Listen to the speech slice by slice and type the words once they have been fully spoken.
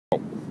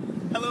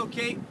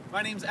Kate.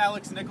 My name's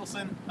Alex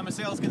Nicholson. I'm a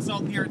sales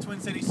consultant here at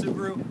Twin City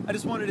Subaru. I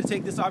just wanted to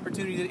take this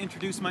opportunity to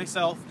introduce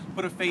myself,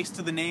 put a face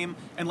to the name,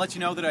 and let you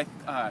know that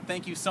I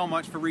thank you so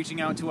much for reaching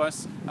out to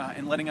us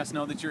and letting us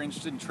know that you're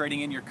interested in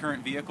trading in your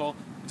current vehicle.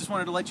 I just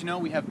wanted to let you know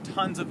we have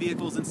tons of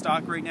vehicles in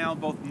stock right now,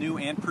 both new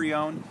and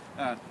pre-owned.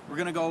 We're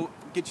going to go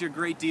get you a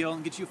great deal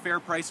and get you a fair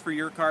price for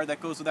your car.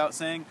 That goes without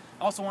saying.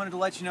 I also wanted to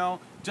let you know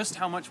just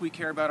how much we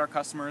care about our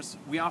customers.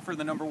 We offer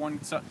the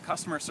 #1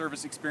 customer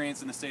service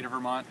experience in the state of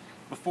Vermont.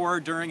 Before,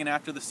 during, and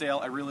after the sale,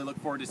 I really look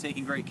forward to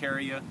taking great care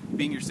of you,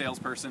 being your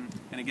salesperson,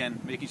 and again,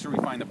 making sure we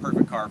find the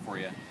perfect car for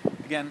you.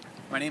 Again,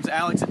 my name's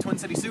Alex at Twin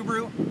City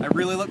Subaru. I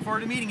really look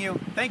forward to meeting you.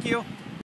 Thank you.